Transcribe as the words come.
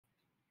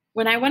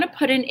When I want to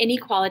put an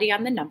inequality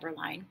on the number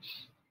line,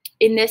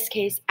 in this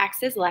case,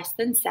 x is less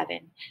than 7.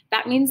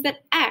 That means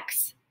that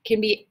x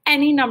can be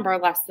any number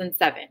less than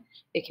 7.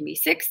 It can be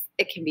 6,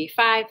 it can be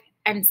 5,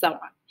 and so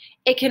on.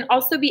 It can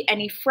also be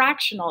any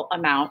fractional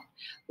amount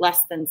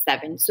less than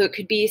 7. So it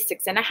could be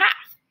 6.5.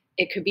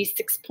 It could be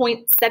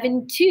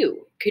 6.72. It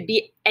could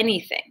be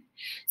anything.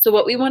 So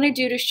what we want to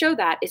do to show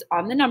that is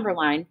on the number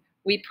line,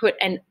 we put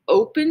an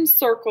open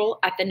circle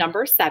at the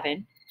number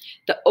 7.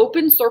 The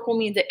open circle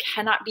means it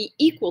cannot be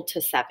equal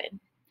to 7.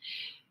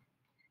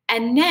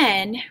 And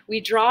then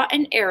we draw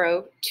an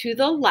arrow to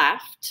the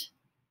left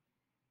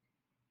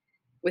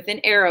with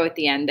an arrow at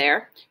the end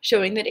there,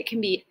 showing that it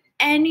can be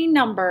any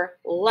number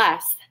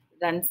less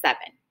than 7.